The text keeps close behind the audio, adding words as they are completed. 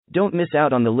Don't miss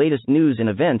out on the latest news and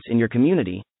events in your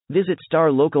community. Visit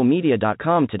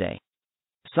starlocalmedia.com today.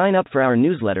 Sign up for our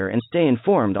newsletter and stay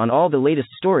informed on all the latest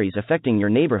stories affecting your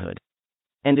neighborhood.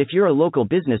 And if you're a local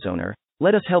business owner,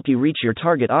 let us help you reach your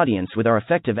target audience with our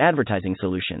effective advertising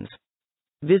solutions.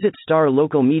 Visit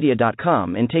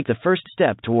starlocalmedia.com and take the first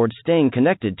step towards staying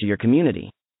connected to your community.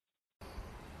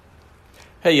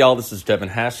 Hey y'all, this is Devin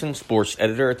Hassan, sports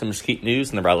editor at the Mesquite News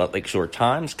and the Rowlett Lakeshore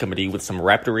Times, coming to you with some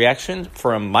Raptor reaction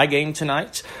from my game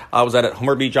tonight. I was at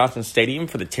Homer B. Johnson Stadium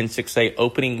for the 10-6A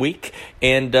opening week,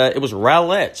 and it was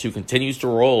Rowlett who continues to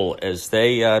roll as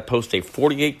they post a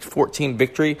 48-14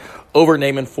 victory over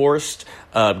Naaman Forest.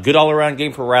 Good all-around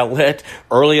game for Rowlett.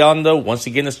 Early on, though, once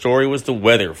again, the story was the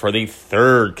weather. For the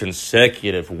third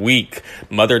consecutive week,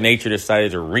 Mother Nature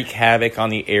decided to wreak havoc on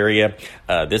the area.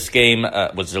 This game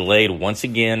was delayed once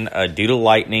again due to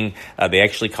lightning. They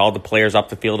actually called the players off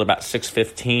the field about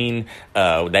 6:15.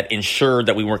 That ensured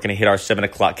that we weren't going to hit our 7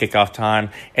 o'clock kickoff time.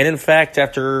 And, in fact,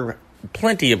 after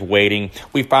plenty of waiting,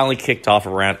 we finally kicked off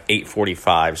around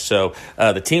 8:45. So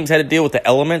the teams had to deal with the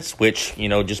elements, which,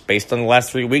 just based on the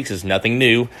last 3 weeks is nothing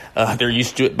new. They're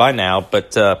used to it by now.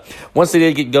 But once they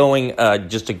did get going,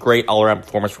 just a great all-around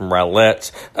performance from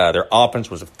Rowlett. Their offense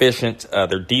was efficient.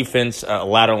 Their defense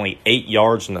allowed only 8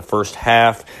 yards in the first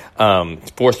half.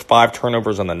 Forced 5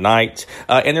 turnovers on the night.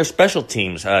 And their special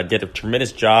teams did a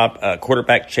tremendous job.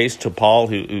 Quarterback Chase Topal,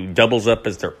 who doubles up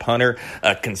as their punter,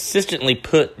 consistently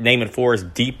put Naaman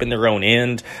Forest deep in their own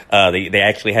end. They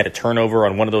actually had a turnover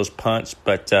on one of those punts,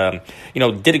 but,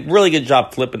 did a really good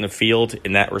job flipping the field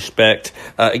in that respect.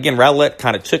 Again, Rowlett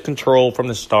kind of took control from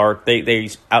the start. They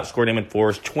outscored Naaman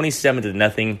Forest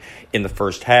 27-0 in the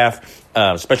first half.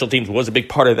 Special teams was a big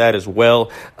part of that as well.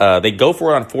 They go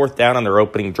for it on 4th down on their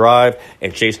opening drive,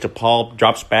 and Chase DePaul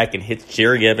drops back and hits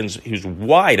Jerry Evans, who's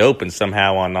wide open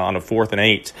somehow on a 4th and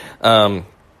 8.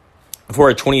 For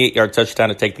a 28-yard touchdown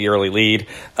to take the early lead.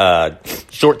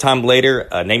 Short time later,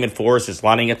 Naaman Forest is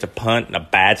lining up to punt, and a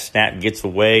bad snap gets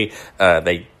away.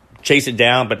 They chase it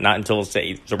down, but not until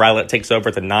Rowlett takes over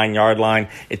at the 9-yard line.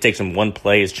 It takes him one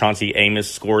play as Chauncey Amos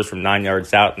scores from 9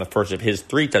 yards out in the first of his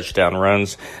 3 touchdown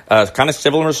runs. Kind of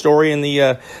similar story in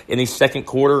the second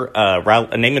quarter.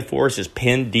 Naaman Forest is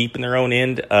pinned deep in their own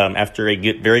end after a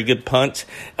very good punt.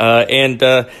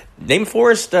 Naaman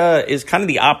Forest is kind of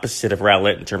the opposite of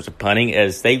Rowlett in terms of punting,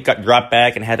 as they got dropped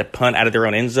back and had to punt out of their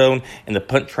own end zone, and the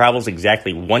punt travels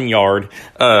exactly 1 yard.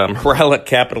 Rowlett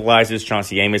capitalizes.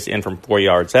 Chauncey Amos in from 4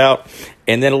 yards out.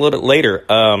 And then a little bit later,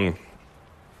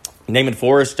 Naaman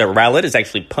Forest, Rowlett is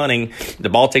actually punting. The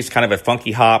ball takes kind of a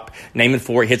funky hop. Naaman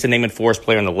Forest hits a Naaman Forest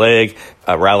player on the leg.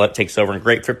 Rowlett takes over in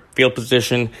great field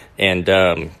position,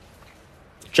 and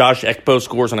Josh Ekpo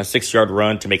scores on a 6-yard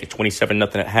run to make it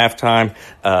 27-0 at halftime.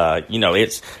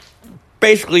 It's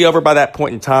basically over by that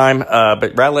point in time,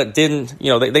 but Rowlett didn't,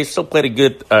 they still played a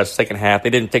good second half. They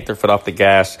didn't take their foot off the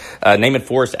gas. Naaman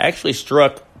Forest actually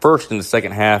struck first in the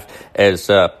second half as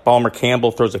Palmer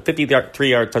Campbell throws a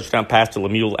 53-yard touchdown pass to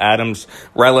Lemuel Adams.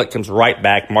 Rowlett comes right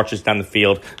back, marches down the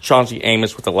field. Chauncey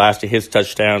Amos with the last of his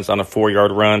touchdowns on a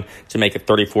 4-yard run to make it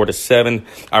 34-7.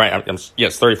 All right,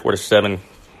 34-7.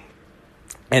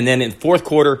 And then in fourth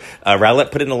quarter,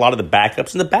 Rowlett put in a lot of the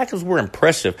backups, and the backups were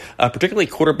impressive, particularly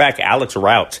quarterback Alex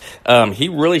Rout. He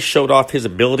really showed off his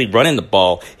ability running the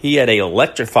ball. He had a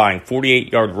electrifying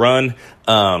 48-yard run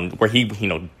where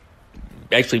he,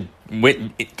 actually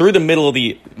went through the middle of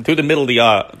the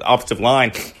offensive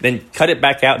line, then cut it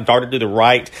back out, darted to the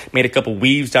right, made a couple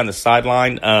weaves down the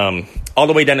sideline, all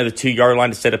the way down to the 2-yard line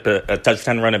to set up a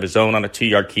touchdown run of his own on a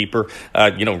 2-yard keeper.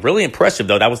 Really impressive,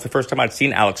 though. That was the first time I'd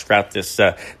seen Alex Rout this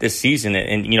season.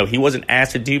 And, he wasn't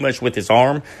asked to do much with his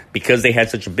arm because they had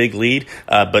such a big lead.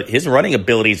 But his running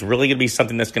ability is really going to be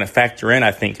something that's going to factor in,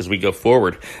 I think, as we go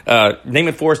forward.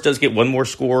 Naaman Forest does get one more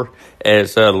score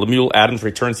as Lemuel Adams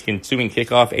returns the ensuing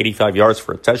kickoff, 85 yards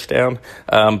for a touchdown.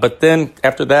 But then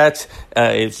after that,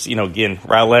 it's, again,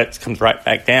 Rowlett comes right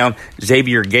back down.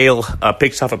 Xavier Gale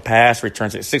picks off a pass,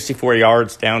 returns it 64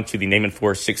 yards down to the Naaman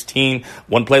Forest 16.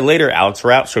 One play later, Alex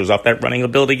Rout shows off that running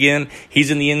ability again.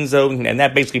 He's in the end zone, and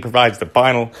that basically provides the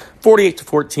final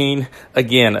 48-14.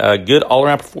 Again, a good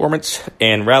all-around performance,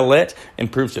 and Rowlett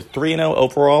improves to 3-0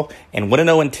 overall and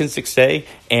 1-0 in 10-6A.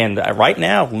 And right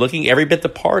now, looking every bit the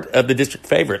part of the district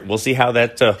favorite. We'll see how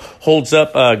that holds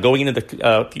up going going into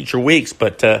the future weeks.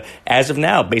 But as of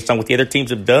now, based on what the other teams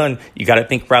have done, you got to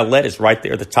think Rowlett is right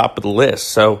there at the top of the list.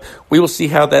 So we will see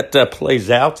how that plays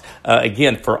out.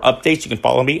 Again, for updates, you can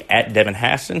follow me at Devin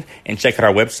Hassan and check out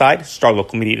our website,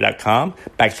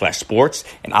 starlocalmedia.com/sports.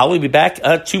 And I will be back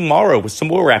tomorrow with some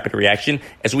more rapid reaction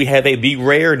as we have the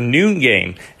rare noon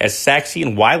game as Saxe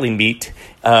and Wiley meet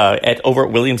over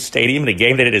at Williams Stadium in a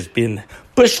game that it has been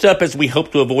pushed up as we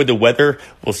hope to avoid the weather.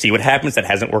 We'll see what happens. That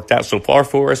hasn't worked out so far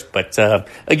for us. But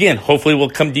again, hopefully we'll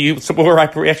come to you with some more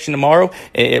rapid reaction tomorrow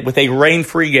with a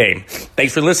rain-free game.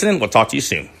 Thanks for listening. We'll talk to you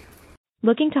soon.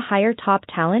 Looking to hire top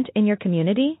talent in your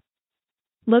community?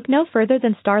 Look no further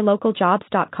than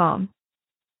starlocaljobs.com.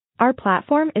 Our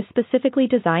platform is specifically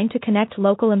designed to connect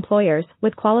local employers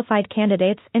with qualified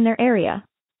candidates in their area.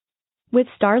 With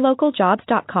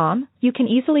starlocaljobs.com, you can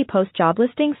easily post job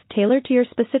listings tailored to your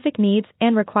specific needs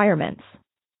and requirements.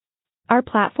 Our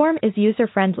platform is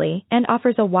user-friendly and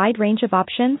offers a wide range of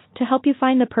options to help you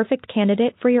find the perfect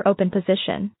candidate for your open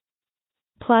position.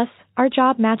 Plus, our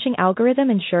job matching algorithm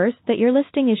ensures that your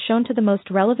listing is shown to the most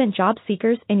relevant job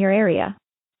seekers in your area.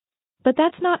 But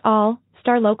that's not all.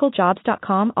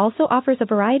 StarLocalJobs.com also offers a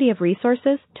variety of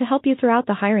resources to help you throughout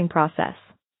the hiring process.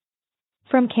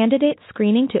 From candidate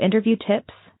screening to interview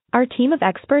tips, our team of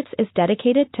experts is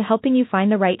dedicated to helping you find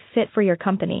the right fit for your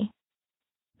company.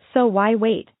 So why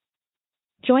wait?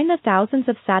 Join the thousands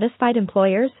of satisfied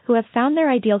employers who have found their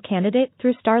ideal candidate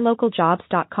through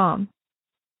StarLocalJobs.com.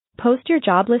 Post your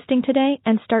job listing today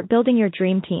and start building your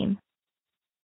dream team.